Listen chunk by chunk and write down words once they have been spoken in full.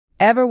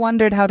Ever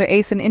wondered how to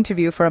ace an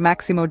interview for a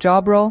Maximo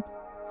job role?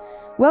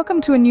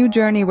 Welcome to a new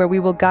journey where we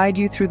will guide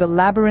you through the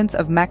labyrinth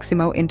of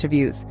Maximo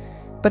interviews.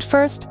 But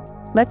first,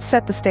 let's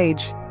set the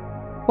stage.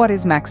 What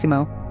is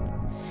Maximo?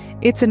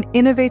 It's an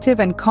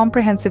innovative and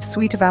comprehensive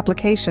suite of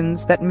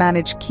applications that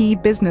manage key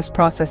business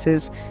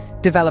processes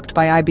developed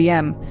by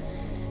IBM.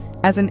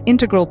 As an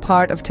integral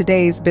part of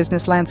today's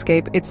business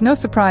landscape, it's no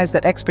surprise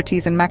that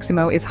expertise in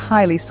Maximo is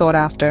highly sought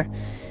after.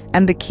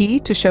 And the key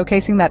to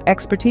showcasing that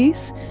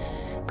expertise?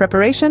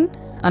 Preparation,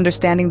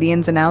 understanding the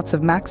ins and outs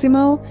of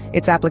Maximo,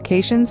 its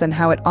applications, and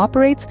how it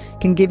operates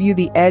can give you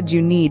the edge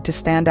you need to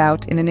stand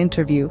out in an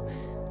interview.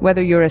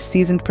 Whether you're a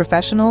seasoned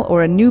professional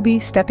or a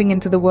newbie stepping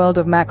into the world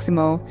of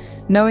Maximo,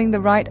 knowing the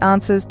right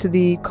answers to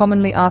the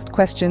commonly asked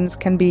questions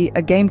can be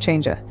a game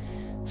changer.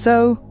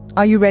 So,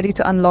 are you ready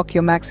to unlock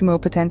your Maximo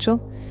potential?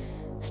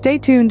 Stay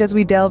tuned as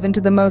we delve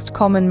into the most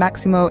common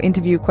Maximo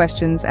interview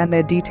questions and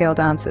their detailed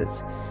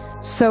answers.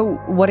 So,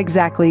 what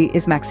exactly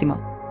is Maximo?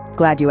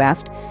 Glad you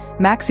asked.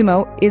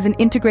 Maximo is an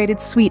integrated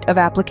suite of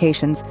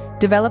applications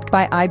developed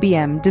by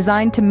IBM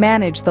designed to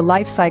manage the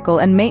life cycle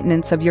and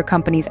maintenance of your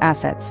company's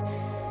assets.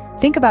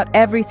 Think about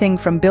everything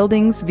from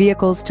buildings,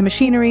 vehicles to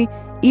machinery,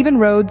 even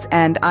roads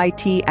and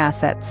IT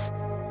assets.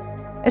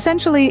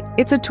 Essentially,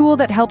 it's a tool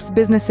that helps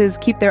businesses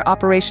keep their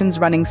operations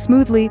running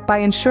smoothly by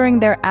ensuring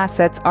their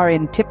assets are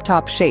in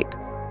tip-top shape.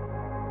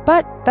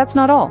 But that's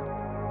not all.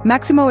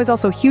 Maximo is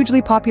also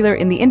hugely popular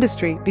in the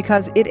industry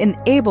because it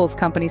enables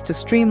companies to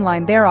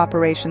streamline their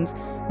operations,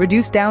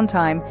 reduce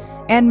downtime,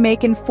 and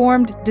make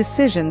informed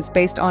decisions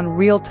based on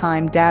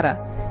real-time data.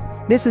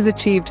 This is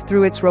achieved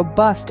through its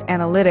robust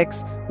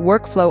analytics,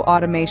 workflow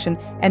automation,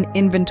 and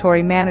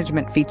inventory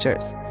management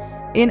features.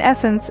 In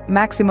essence,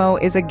 Maximo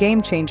is a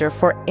game changer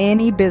for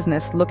any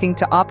business looking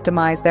to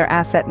optimize their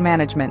asset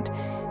management.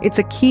 It's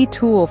a key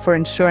tool for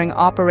ensuring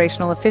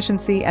operational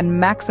efficiency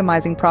and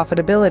maximizing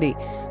profitability,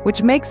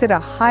 which makes it a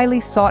highly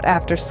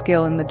sought-after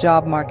skill in the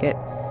job market.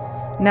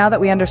 Now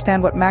that we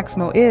understand what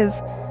Maximo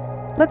is,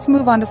 let's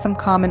move on to some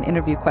common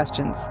interview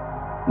questions.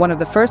 One of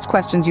the first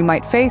questions you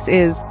might face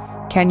is,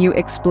 can you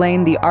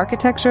explain the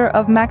architecture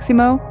of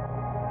Maximo?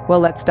 Well,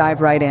 let's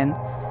dive right in.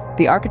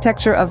 The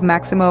architecture of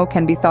Maximo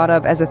can be thought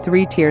of as a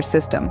three-tier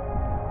system.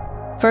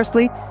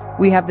 Firstly,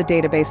 we have the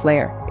database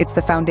layer. It's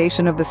the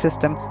foundation of the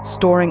system,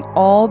 storing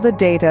all the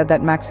data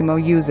that Maximo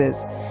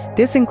uses.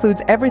 This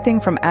includes everything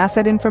from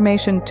asset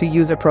information to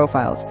user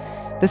profiles.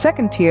 The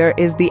second tier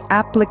is the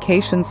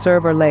application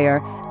server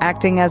layer,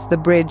 acting as the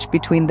bridge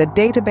between the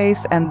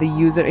database and the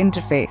user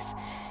interface.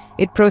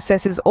 It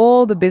processes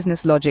all the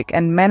business logic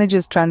and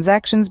manages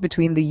transactions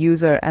between the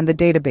user and the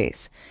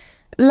database.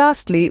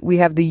 Lastly, we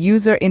have the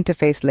user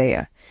interface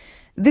layer.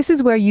 This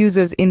is where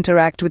users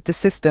interact with the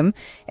system,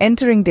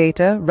 entering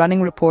data,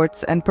 running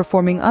reports, and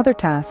performing other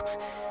tasks.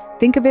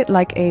 Think of it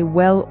like a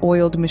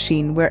well-oiled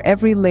machine where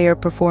every layer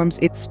performs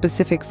its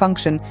specific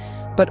function,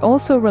 but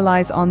also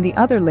relies on the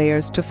other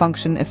layers to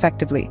function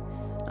effectively.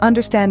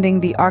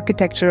 Understanding the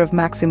architecture of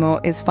Maximo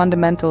is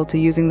fundamental to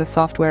using the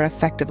software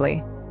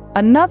effectively.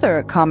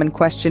 Another common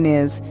question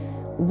is,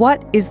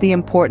 what is the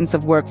importance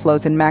of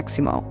workflows in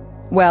Maximo?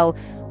 Well,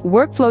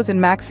 workflows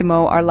in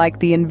Maximo are like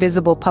the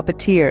invisible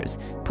puppeteers,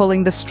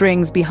 pulling the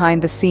strings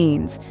behind the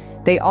scenes.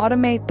 They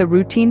automate the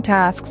routine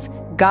tasks,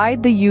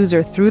 guide the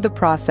user through the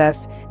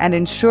process, and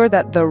ensure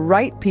that the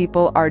right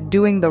people are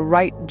doing the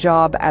right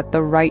job at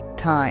the right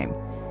time.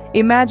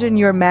 Imagine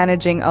you're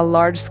managing a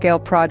large-scale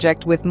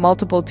project with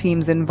multiple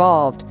teams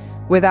involved.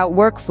 Without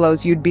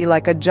workflows, you'd be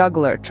like a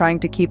juggler trying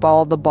to keep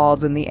all the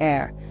balls in the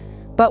air.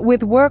 But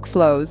with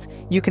workflows,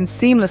 you can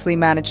seamlessly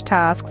manage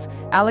tasks,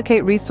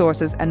 allocate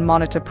resources, and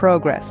monitor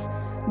progress.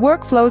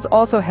 Workflows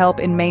also help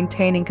in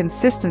maintaining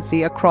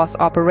consistency across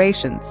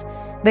operations.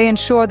 They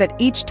ensure that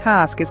each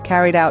task is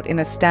carried out in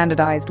a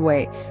standardized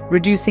way,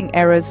 reducing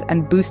errors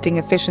and boosting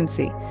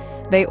efficiency.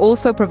 They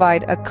also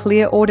provide a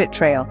clear audit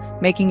trail,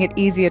 making it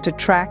easier to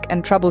track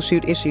and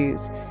troubleshoot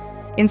issues.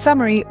 In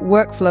summary,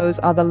 workflows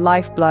are the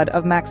lifeblood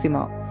of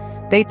Maximo.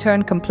 They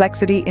turn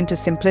complexity into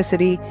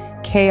simplicity,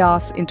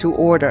 chaos into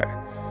order.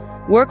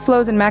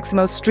 Workflows in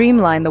Maximo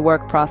streamline the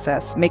work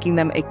process, making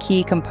them a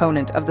key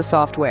component of the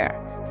software.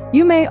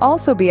 You may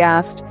also be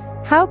asked,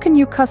 how can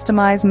you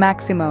customize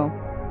Maximo?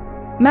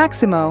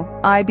 Maximo,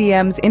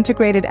 IBM's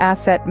integrated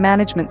asset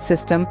management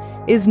system,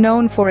 is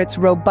known for its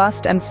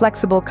robust and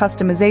flexible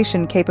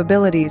customization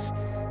capabilities.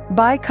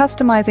 By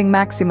customizing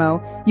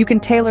Maximo, you can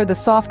tailor the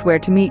software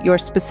to meet your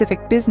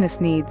specific business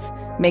needs,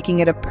 making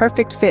it a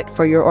perfect fit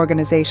for your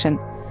organization.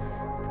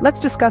 Let's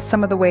discuss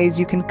some of the ways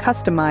you can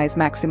customize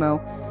Maximo.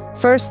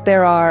 First,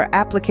 there are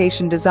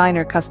application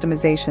designer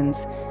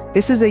customizations.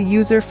 This is a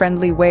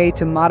user-friendly way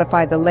to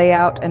modify the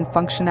layout and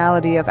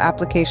functionality of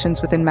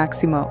applications within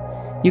Maximo.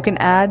 You can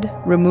add,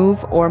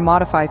 remove, or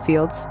modify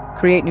fields,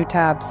 create new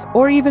tabs,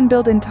 or even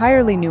build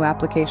entirely new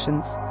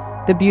applications.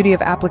 The beauty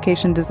of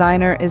Application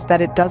Designer is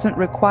that it doesn't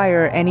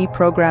require any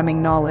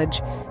programming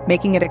knowledge,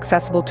 making it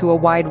accessible to a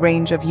wide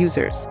range of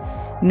users.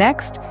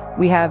 Next,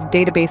 we have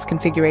database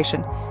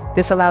configuration.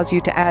 This allows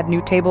you to add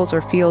new tables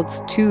or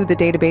fields to the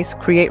database,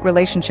 create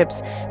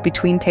relationships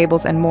between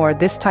tables, and more.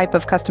 This type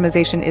of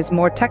customization is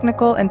more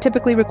technical and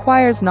typically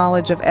requires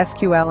knowledge of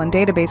SQL and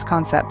database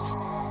concepts.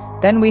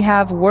 Then we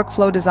have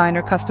Workflow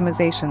Designer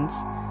customizations.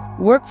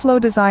 Workflow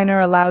Designer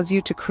allows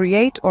you to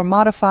create or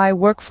modify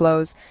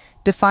workflows,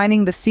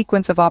 defining the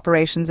sequence of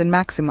operations in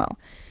Maximo.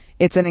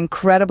 It's an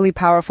incredibly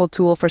powerful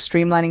tool for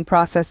streamlining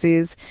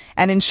processes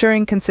and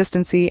ensuring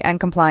consistency and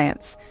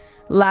compliance.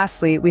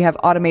 Lastly, we have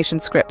automation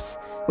scripts,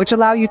 which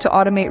allow you to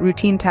automate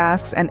routine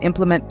tasks and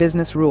implement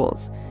business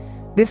rules.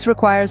 This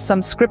requires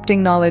some scripting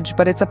knowledge,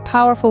 but it's a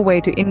powerful way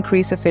to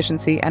increase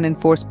efficiency and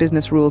enforce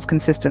business rules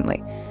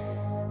consistently.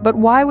 But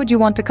why would you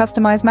want to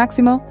customize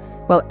Maximo?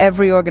 Well,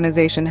 every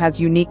organization has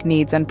unique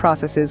needs and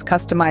processes.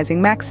 Customizing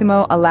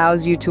Maximo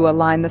allows you to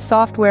align the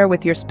software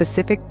with your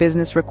specific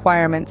business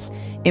requirements,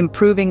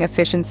 improving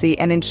efficiency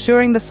and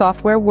ensuring the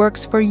software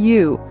works for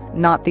you,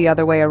 not the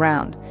other way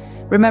around.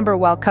 Remember,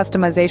 while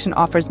customization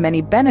offers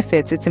many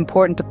benefits, it's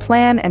important to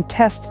plan and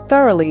test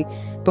thoroughly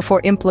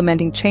before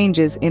implementing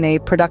changes in a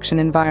production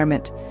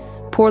environment.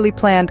 Poorly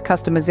planned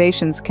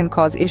customizations can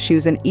cause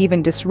issues and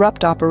even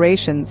disrupt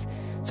operations,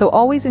 so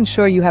always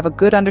ensure you have a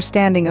good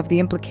understanding of the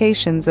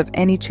implications of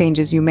any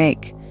changes you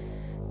make.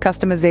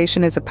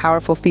 Customization is a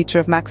powerful feature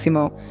of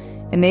Maximo,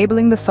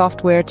 enabling the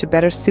software to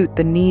better suit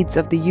the needs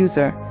of the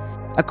user.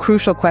 A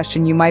crucial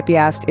question you might be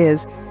asked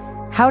is,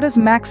 how does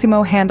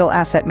Maximo handle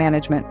asset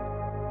management?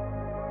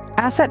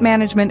 Asset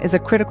management is a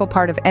critical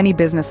part of any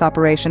business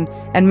operation,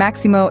 and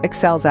Maximo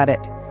excels at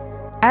it.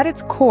 At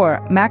its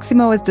core,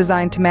 Maximo is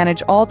designed to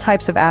manage all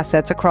types of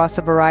assets across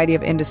a variety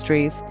of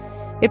industries.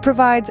 It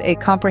provides a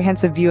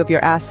comprehensive view of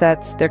your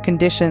assets, their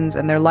conditions,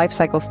 and their life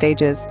cycle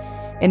stages,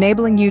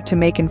 enabling you to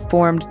make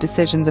informed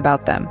decisions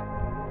about them.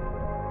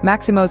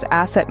 Maximo's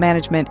asset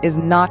management is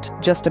not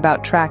just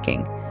about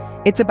tracking.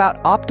 It's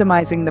about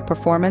optimizing the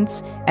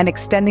performance and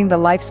extending the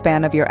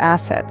lifespan of your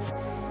assets.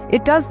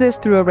 It does this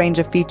through a range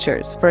of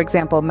features. For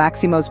example,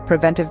 Maximo's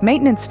preventive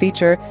maintenance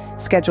feature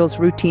schedules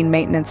routine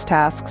maintenance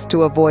tasks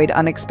to avoid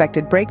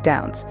unexpected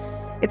breakdowns.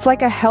 It's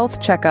like a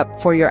health checkup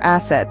for your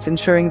assets,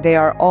 ensuring they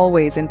are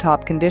always in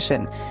top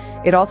condition.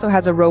 It also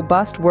has a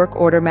robust work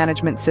order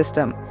management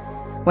system.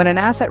 When an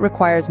asset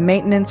requires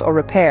maintenance or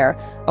repair,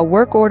 a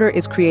work order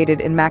is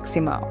created in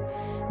Maximo.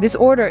 This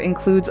order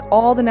includes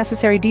all the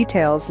necessary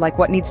details, like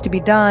what needs to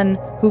be done,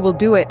 who will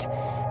do it,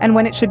 and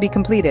when it should be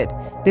completed.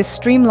 This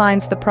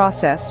streamlines the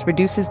process,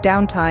 reduces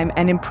downtime,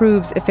 and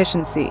improves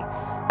efficiency.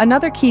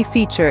 Another key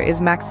feature is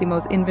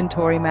Maximo's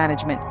inventory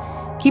management.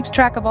 Keeps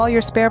track of all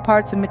your spare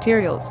parts and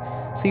materials,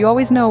 so you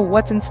always know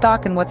what's in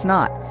stock and what's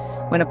not.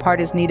 When a part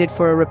is needed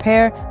for a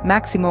repair,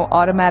 Maximo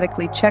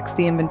automatically checks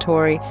the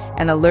inventory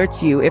and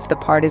alerts you if the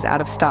part is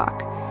out of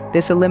stock.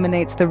 This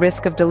eliminates the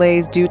risk of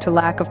delays due to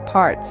lack of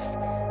parts.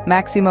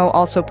 Maximo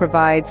also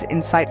provides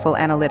insightful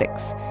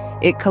analytics.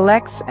 It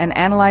collects and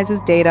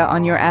analyzes data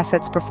on your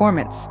assets'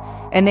 performance,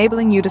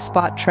 enabling you to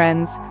spot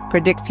trends,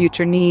 predict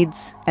future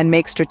needs, and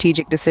make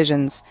strategic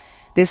decisions.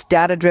 This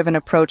data-driven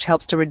approach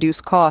helps to reduce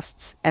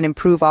costs and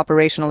improve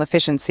operational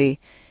efficiency.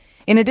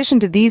 In addition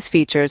to these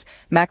features,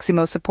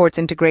 Maximo supports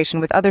integration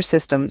with other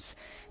systems.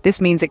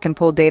 This means it can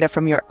pull data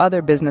from your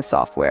other business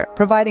software,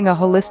 providing a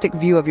holistic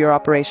view of your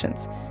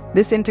operations.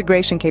 This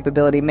integration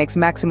capability makes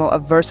Maximo a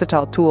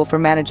versatile tool for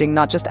managing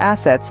not just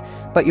assets,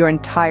 but your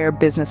entire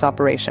business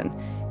operation.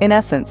 In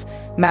essence,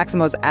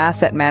 Maximo's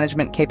asset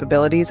management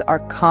capabilities are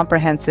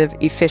comprehensive,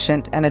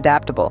 efficient, and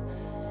adaptable.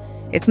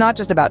 It's not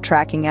just about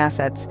tracking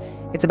assets,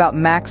 it's about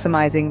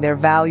maximizing their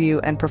value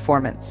and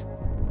performance.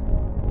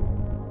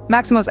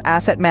 Maximo's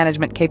asset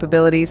management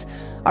capabilities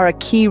are a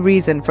key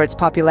reason for its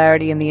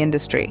popularity in the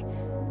industry.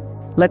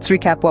 Let's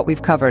recap what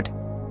we've covered.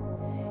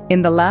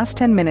 In the last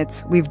 10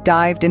 minutes, we've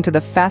dived into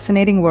the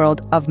fascinating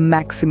world of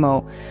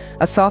Maximo,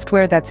 a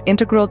software that's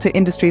integral to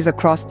industries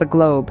across the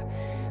globe.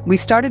 We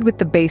started with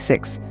the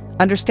basics,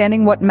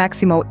 understanding what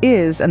Maximo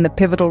is and the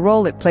pivotal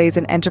role it plays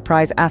in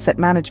enterprise asset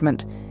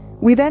management.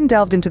 We then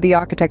delved into the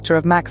architecture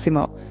of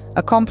Maximo,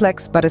 a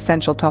complex but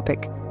essential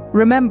topic.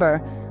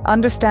 Remember,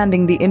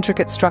 understanding the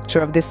intricate structure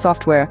of this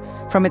software,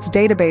 from its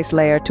database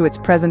layer to its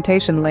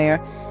presentation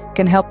layer,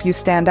 can help you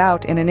stand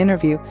out in an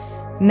interview.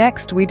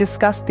 Next, we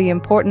discussed the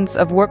importance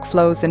of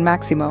workflows in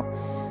Maximo.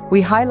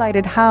 We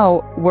highlighted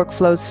how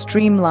workflows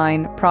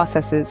streamline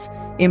processes,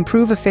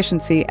 improve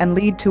efficiency, and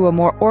lead to a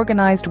more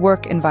organized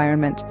work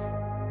environment.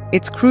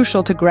 It's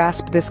crucial to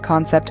grasp this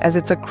concept as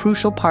it's a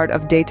crucial part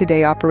of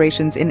day-to-day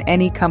operations in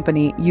any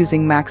company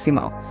using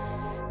Maximo.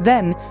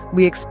 Then,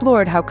 we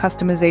explored how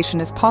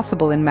customization is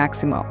possible in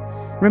Maximo.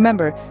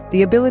 Remember,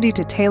 the ability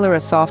to tailor a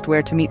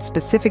software to meet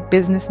specific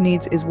business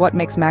needs is what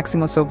makes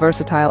Maximo so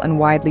versatile and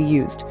widely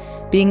used.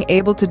 Being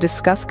able to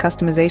discuss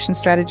customization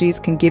strategies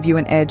can give you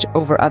an edge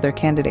over other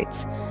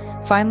candidates.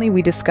 Finally,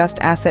 we discussed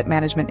asset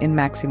management in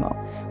Maximo.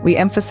 We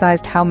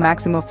emphasized how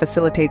Maximo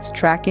facilitates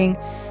tracking,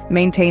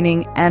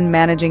 maintaining, and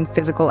managing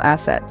physical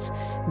assets,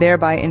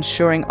 thereby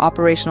ensuring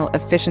operational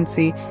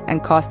efficiency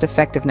and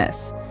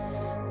cost-effectiveness.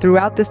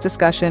 Throughout this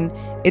discussion,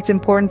 it's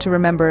important to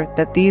remember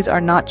that these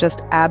are not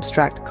just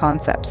abstract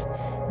concepts.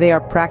 They are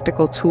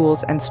practical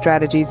tools and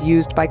strategies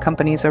used by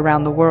companies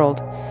around the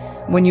world.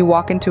 When you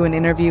walk into an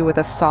interview with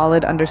a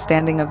solid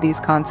understanding of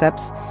these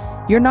concepts,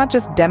 you're not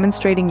just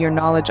demonstrating your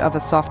knowledge of a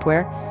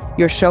software,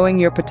 you're showing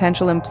your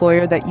potential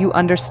employer that you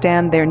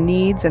understand their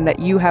needs and that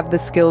you have the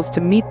skills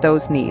to meet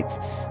those needs.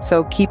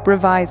 So keep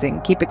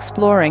revising, keep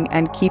exploring,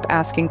 and keep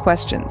asking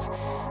questions.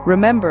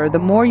 Remember, the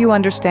more you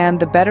understand,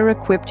 the better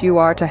equipped you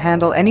are to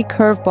handle any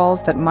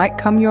curveballs that might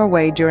come your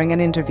way during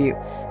an interview.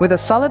 With a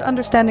solid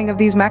understanding of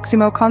these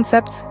Maximo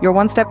concepts, you're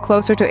one step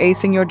closer to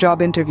acing your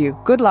job interview.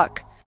 Good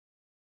luck!